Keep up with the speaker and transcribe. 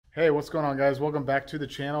Hey, what's going on, guys? Welcome back to the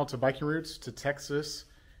channel, to Biking Routes, to Texas.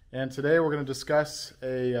 And today we're going to discuss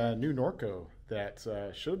a new Norco that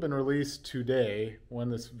should have been released today when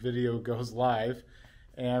this video goes live.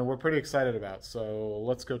 And we're pretty excited about, so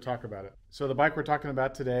let's go talk about it. So the bike we're talking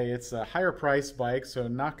about today, it's a higher price bike, so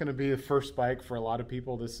not going to be the first bike for a lot of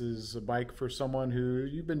people. This is a bike for someone who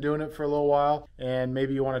you've been doing it for a little while and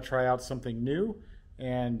maybe you want to try out something new.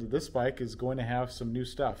 And this bike is going to have some new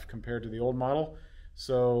stuff compared to the old model.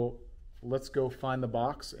 So let's go find the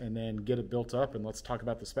box and then get it built up, and let's talk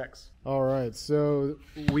about the specs. All right, so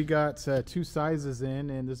we got two sizes in,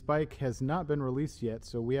 and this bike has not been released yet,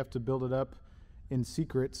 so we have to build it up in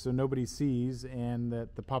secret so nobody sees and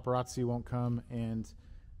that the paparazzi won't come and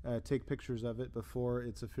take pictures of it before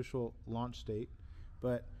its official launch date.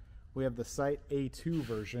 But we have the Sight A2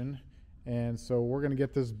 version, and so we're going to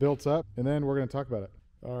get this built up and then we're going to talk about it.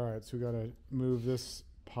 All right, so we got to move this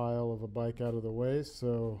pile of a bike out of the way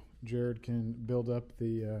so Jared can build up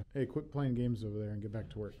the hey, quit playing games over there and get back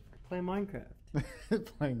to work. Play Minecraft.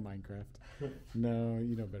 Playing Minecraft. No,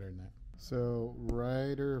 you know better than that. So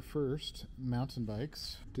rider first, mountain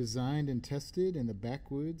bikes designed and tested in the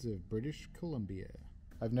backwoods of British Columbia.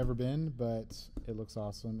 I've never been, but it looks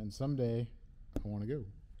awesome, and someday I want to go.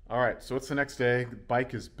 All right, so it's the next day. The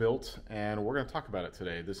bike is built and we're going to talk about it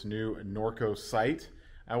today, this new Norco Sight.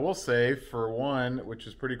 I will say, for one, which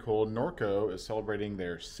is pretty cool, Norco is celebrating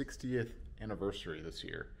their 60th anniversary this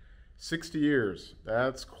year. 60 years,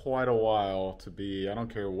 that's quite a while to be, I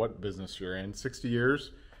don't care what business you're in, 60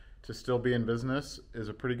 years to still be in business is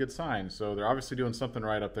a pretty good sign. So they're obviously doing something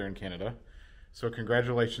right up there in Canada. So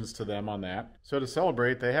congratulations to them on that. So to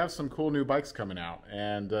celebrate, they have some cool new bikes coming out.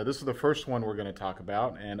 And this is the first one we're going to talk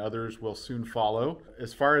about, and others will soon follow.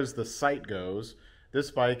 As far as the Sight goes,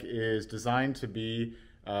 this bike is designed to be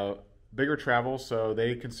bigger travel, so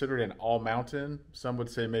they consider it an all-mountain. Some would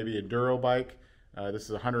say maybe a Enduro bike. This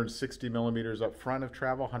is 160 millimeters up front of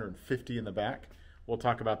travel, 150 in the back. We'll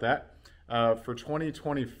talk about that. For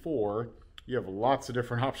 2024, you have lots of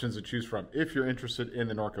different options to choose from if you're interested in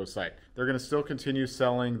the Norco Sight. They're going to still continue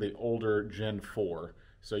selling the older Gen 4,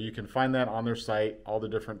 so you can find that on their site, all the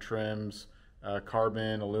different trims,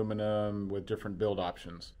 carbon, aluminum, with different build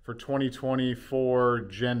options. For 2024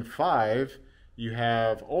 Gen 5, you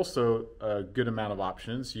have also a good amount of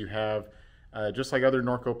options. You have, just like other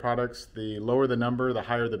Norco products, the lower the number, the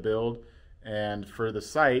higher the build. And for the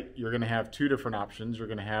Sight, you're going to have two different options. You're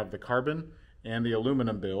going to have the carbon and the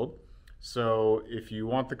aluminum build. So if you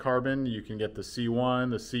want the carbon, you can get the C1,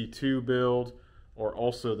 the C2 build, or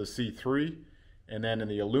also the C3. And then in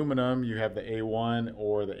the aluminum, you have the A1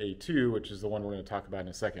 or the A2, which is the one we're going to talk about in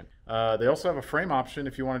a second. They also have a frame option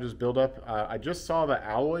if you want to just build up. I just saw the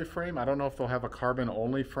alloy frame. I don't know if they'll have a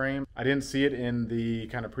carbon-only frame. I didn't see it in the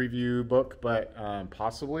kind of preview book, but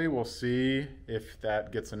possibly. We'll see if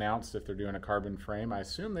that gets announced, if they're doing a carbon frame. I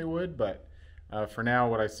assume they would, but for now,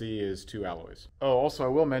 what I see is two alloys. Oh, also, I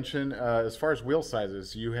will mention, as far as wheel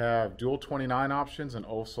sizes, you have dual 29 options and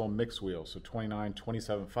also mixed wheels. So 29,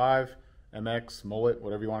 27.5. MX, mullet,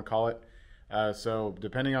 whatever you want to call it. So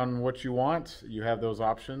depending on what you want, you have those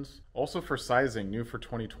options. Also for sizing, new for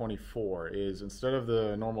 2024 is instead of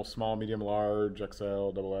the normal small, medium, large,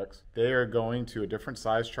 XL, XX, they are going to a different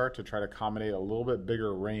size chart to try to accommodate a little bit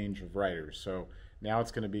bigger range of riders. So now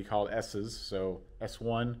it's going to be called S's, so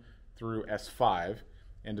S1 through S5.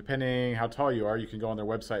 And depending how tall you are, you can go on their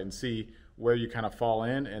website and see where you kind of fall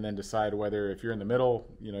in and then decide whether if you're in the middle,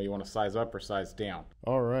 you know, you want to size up or size down.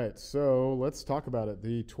 All right, so let's talk about it.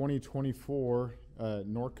 The 2024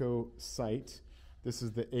 Norco Sight. This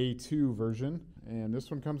is the A2 version, and this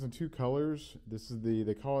one comes in two colors. This is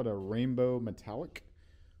they call it a rainbow metallic,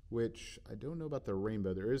 which I don't know about the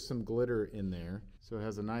rainbow. There is some glitter in there. So it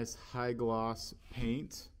has a nice high gloss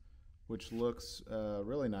paint, which looks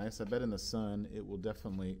really nice. I bet in the sun it will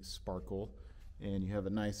definitely sparkle. And you have a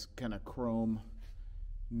nice kind of chrome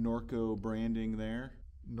Norco branding there.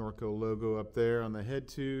 Norco logo up there on the head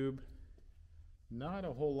tube. Not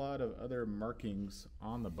a whole lot of other markings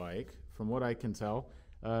on the bike, from what I can tell.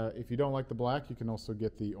 If you don't like the black, you can also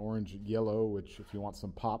get the orange yellow, which if you want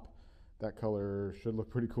some pop, that color should look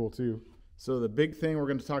pretty cool too. So the big thing we're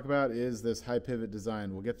going to talk about is this high pivot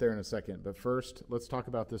design. We'll get there in a second, but first let's talk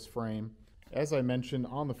about this frame. As I mentioned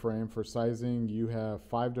on the frame, for sizing, you have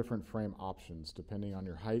 5 different frame options depending on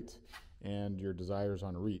your height and your desires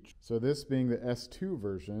on reach. So this being the S2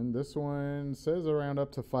 version, this one says around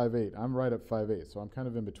up to 5'8". I'm right at 5'8", so I'm kind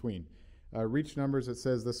of in between. Reach numbers, it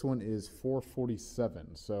says this one is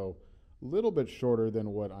 447, so a little bit shorter than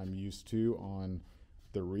what I'm used to on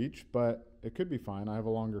the reach, but it could be fine. I have a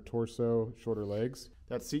longer torso, shorter legs.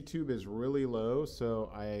 That seat tube is really low,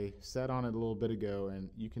 so I sat on it a little bit ago, and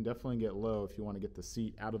you can definitely get low if you want to get the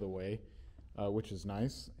seat out of the way, which is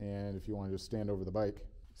nice, and if you want to just stand over the bike.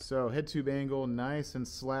 So head tube angle, nice and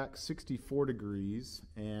slack, 64 degrees,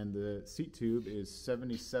 and the seat tube is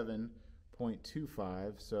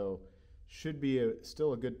 77.25, so should be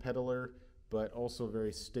still a good pedaler, but also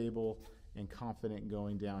very stable and confident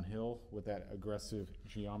going downhill with that aggressive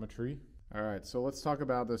geometry. All right, so let's talk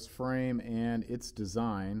about this frame and its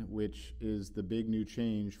design, which is the big new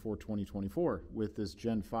change for 2024 with this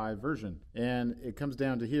Gen 5 version. And it comes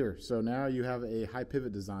down to here. So now you have a high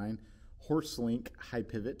pivot design, horse link high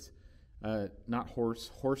pivot, not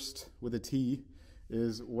horse, horsed with a T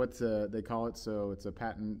is what they call it. So it's a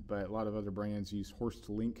patent, but a lot of other brands use horsed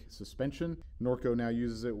link suspension. Norco now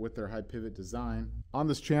uses it with their high pivot design. On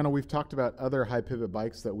this channel, we've talked about other high pivot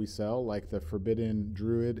bikes that we sell, like the Forbidden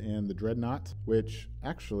Druid and the Dreadnought, which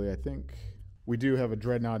actually I think we do have a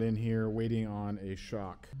Dreadnought in here waiting on a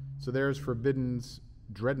shock. So there's Forbidden's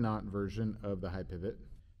Dreadnought version of the high pivot.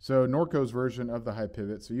 So Norco's version of the high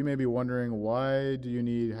pivot. So you may be wondering, why do you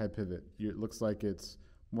need high pivot? It looks like it's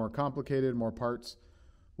more complicated, more parts.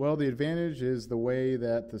 Well, the advantage is the way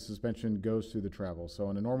that the suspension goes through the travel. So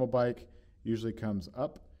on a normal bike, usually comes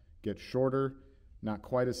up, gets shorter, not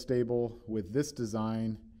quite as stable. With this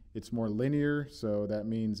design, it's more linear, so that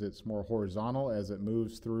means it's more horizontal as it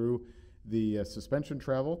moves through the suspension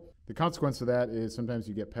travel. The consequence of that is sometimes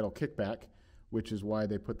you get pedal kickback, which is why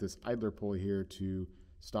they put this idler pulley here to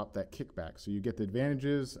stop that kickback. So you get the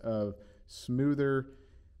advantages of smoother,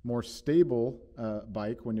 more stable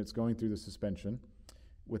bike when it's going through the suspension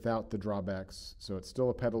without the drawbacks. So it's still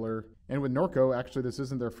a pedaler. And with Norco, actually this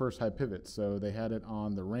isn't their first high pivot. So they had it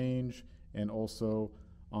on the range and also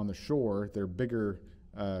on the shore. They're bigger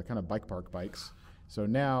kind of bike park bikes. So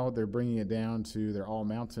now they're bringing it down to their all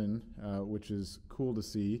mountain, which is cool to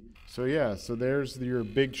see. So yeah, so there's your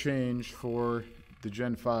big change for the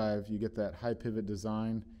Gen 5. You get that high pivot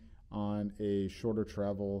design on a shorter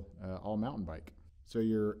travel all mountain bike. So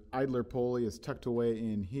your idler pulley is tucked away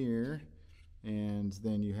in here, and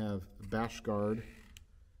then you have bash guard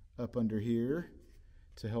up under here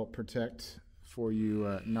to help protect for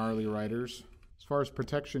you gnarly riders. As far as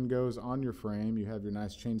protection goes on your frame, you have your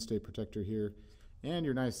nice chain stay protector here and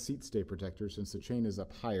your nice seat stay protector. Since the chain is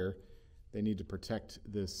up higher, they need to protect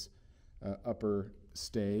this upper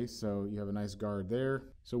stay, so you have a nice guard there.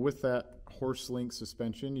 So with that horse link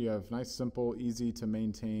suspension, you have nice, simple, easy to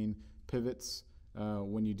maintain pivots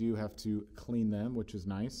when you do have to clean them, which is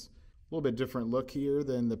nice. A little bit different look here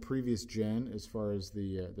than the previous gen as far as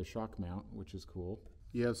the shock mount, which is cool.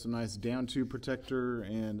 You have some nice down tube protector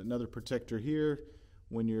and another protector here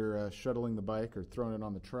when you're shuttling the bike or throwing it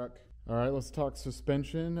on the truck. All right, let's talk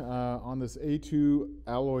suspension. On this A2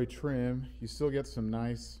 alloy trim, you still get some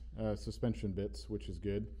nice suspension bits, which is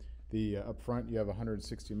good. Up front, you have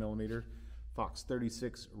 160 millimeter Fox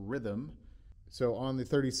 36 Rhythm. So on the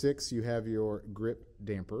 36, you have your grip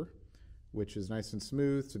damper, which is nice and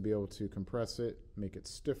smooth to be able to compress it, make it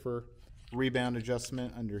stiffer. Rebound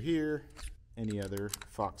adjustment under here, any other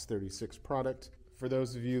Fox 36 product. For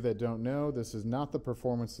those of you that don't know, this is not the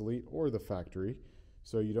Performance Elite or the factory,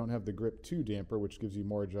 so you don't have the Grip 2 damper, which gives you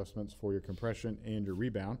more adjustments for your compression and your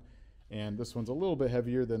rebound. And this one's a little bit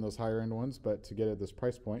heavier than those higher end ones, but to get at this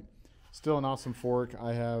price point, still an awesome fork.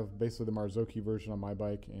 I have basically the Marzocchi version on my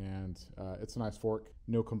bike, and it's a nice fork,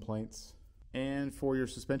 no complaints. And for your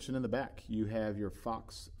suspension in the back, you have your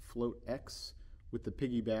Fox Float X with the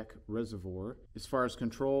piggyback reservoir. As far as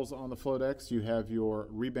controls on the Float X, you have your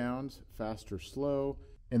rebound, fast or slow,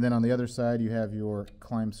 and then on the other side, you have your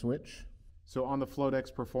climb switch. So on the Float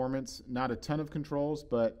X Performance, not a ton of controls,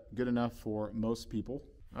 but good enough for most people.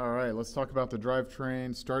 All right, let's talk about the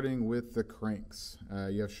drivetrain, starting with the cranks.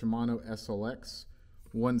 You have Shimano SLX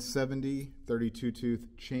 170 32-tooth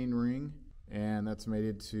chainring, and that's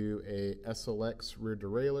mated to a SLX rear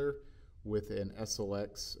derailleur with an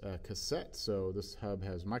SLX cassette. So this hub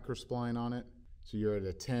has microspline on it. So you're at a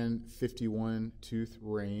 1051 tooth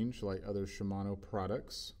range like other Shimano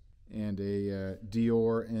products, and a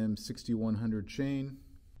Dior M6100 chain.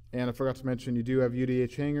 And I forgot to mention, you do have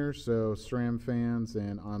UDH hangers, so SRAM fans,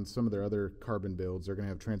 and on some of their other carbon builds, they're going to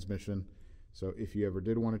have transmission. So if you ever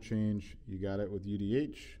did want to change, you got it with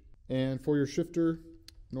UDH. And for your shifter,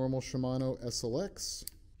 normal Shimano SLX.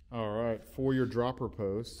 All right, for your dropper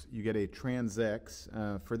post, you get a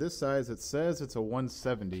TransX. For this size, it says it's a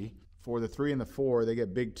 170. For the 3 and the 4, they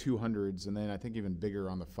get big 200s, and then I think even bigger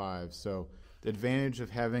on the 5. So the advantage of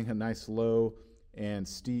having a nice low and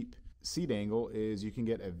steep seat angle is you can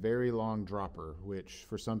get a very long dropper, which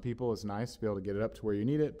for some people is nice to be able to get it up to where you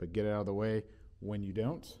need it, but get it out of the way when you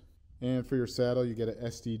don't. And for your saddle, you get an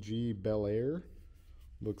SDG Bel Air.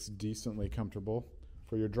 Looks decently comfortable.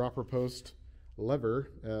 For your dropper post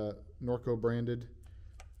lever, Norco branded,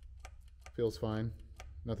 feels fine,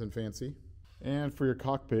 nothing fancy. And for your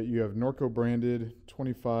cockpit, you have Norco branded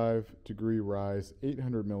 25-degree rise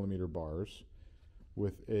 800mm bars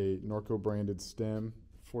with a Norco branded stem,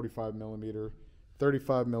 45mm,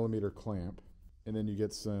 35mm clamp, and then you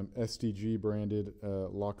get some SDG branded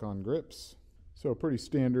lock-on grips. So a pretty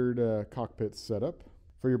standard cockpit setup.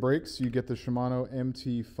 For your brakes, you get the Shimano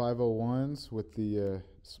MT501s with the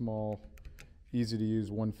small,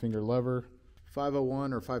 easy-to-use one-finger lever.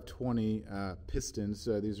 501 or 520 pistons.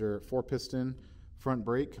 These are 4-piston front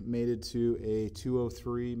brake mated to a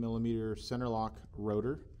 203mm center lock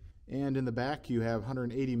rotor. And in the back, you have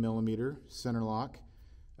 180mm center lock,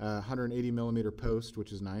 180mm post,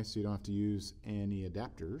 which is nice, so you don't have to use any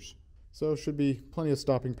adapters. So should be plenty of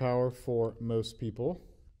stopping power for most people.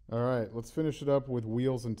 All right, let's finish it up with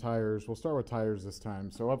wheels and tires. We'll start with tires this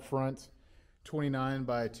time. So up front, 29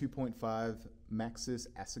 by 2.5 Maxxis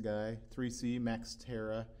Assegai 3C Max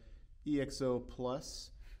Terra EXO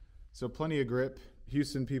Plus. So plenty of grip.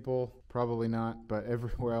 Houston people, probably not, but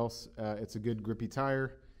everywhere else, it's a good grippy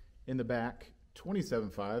tire. In the back,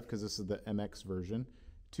 27.5, because this is the MX version,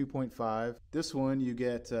 2.5. This one, you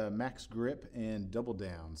get max grip and double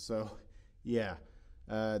down. So yeah,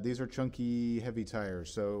 these are chunky, heavy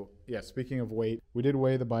tires. So yeah, speaking of weight, we did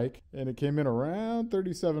weigh the bike and it came in around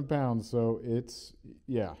 37 pounds. So it's,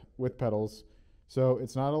 yeah, with pedals. So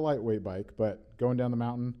it's not a lightweight bike, but going down the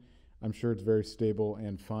mountain, I'm sure it's very stable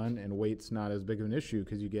and fun, and weight's not as big of an issue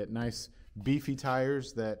because you get nice beefy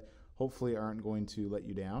tires that hopefully aren't going to let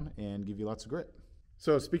you down and give you lots of grip.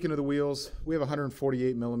 So speaking of the wheels, we have a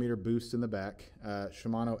 148mm boost in the back,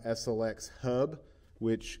 Shimano SLX hub,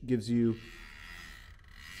 which gives you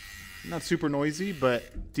not super noisy,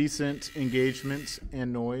 but decent engagement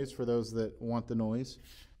and noise for those that want the noise.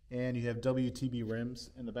 And you have WTB rims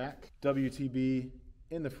in the back, WTB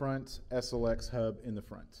in the front, SLX hub in the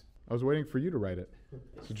front. I was waiting for you to write it.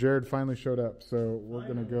 So Jared finally showed up, so we're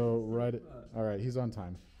going to go write it. All right, he's on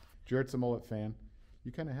time. Jared's a mullet fan.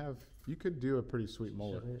 You kind of have, you could do a pretty sweet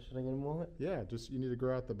mullet. Should I get a mullet? Yeah, just you need to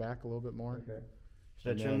grow out the back a little bit more. Okay.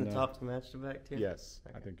 Should I trim the top to match the back too? Yes,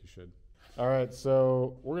 okay. I think you should. All right,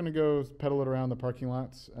 so we're going to go pedal it around the parking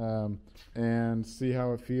lots and see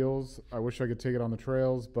how it feels. I wish I could take it on the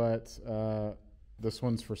trails, but this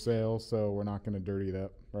one's for sale, so we're not going to dirty it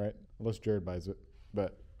up, right? Unless Jared buys it,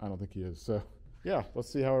 but I don't think he is. So yeah,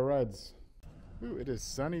 let's see how it rides. Ooh, it is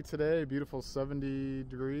sunny today, beautiful 70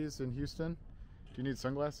 degrees in Houston. Do you need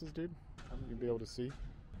sunglasses, dude? You'll be able to see.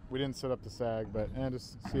 We didn't set up the sag, but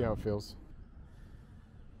just see how it feels.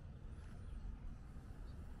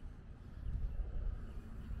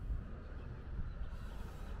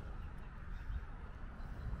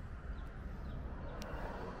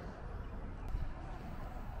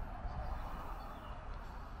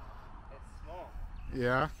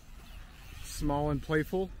 Yeah, small and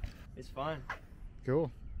playful. It's fine.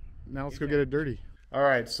 Cool. Now let's go get it dirty. All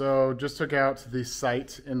right, so just took out the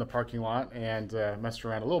sight in the parking lot and messed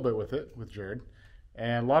around a little bit with it with Jared,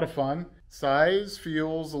 and a lot of fun. Size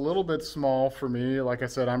feels a little bit small for me. Like I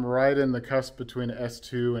said, I'm right in the cusp between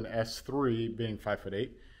S2 and S3, being 5'8".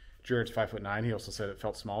 Jared's 5'9". He also said it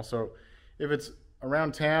felt small. So if it's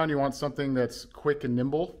around town, you want something that's quick and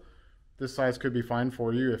nimble, this size could be fine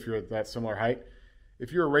for you if you're at that similar height.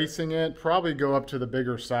 If you're racing it, probably go up to the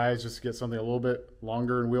bigger size just to get something a little bit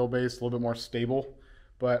longer in wheelbase, a little bit more stable.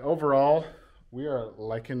 But overall, we are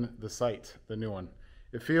liking the sight, the new one.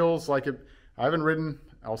 It feels like it. I haven't ridden.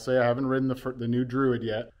 I'll say I haven't ridden the new Druid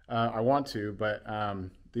yet. I want to, but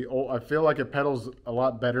I feel like it pedals a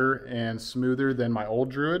lot better and smoother than my old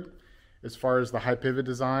Druid, as far as the high pivot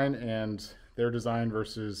design and their design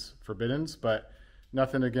versus Forbidden's. But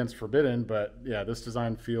nothing against Forbidden, but yeah, this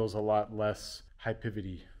design feels a lot less high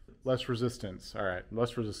pivoty, less resistance. All right,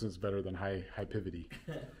 less resistance is better than high pivoty.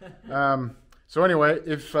 So anyway,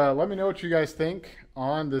 if let me know what you guys think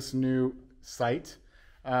on this new sight.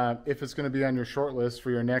 If it's going to be on your short list for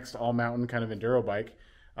your next all-mountain kind of enduro bike,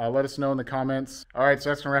 let us know in the comments. All right, so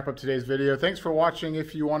that's going to wrap up today's video. Thanks for watching.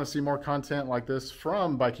 If you want to see more content like this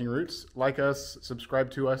from Biking Roots, like us, subscribe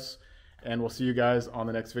to us, and we'll see you guys on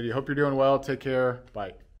the next video. Hope you're doing well. Take care.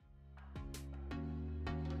 Bye.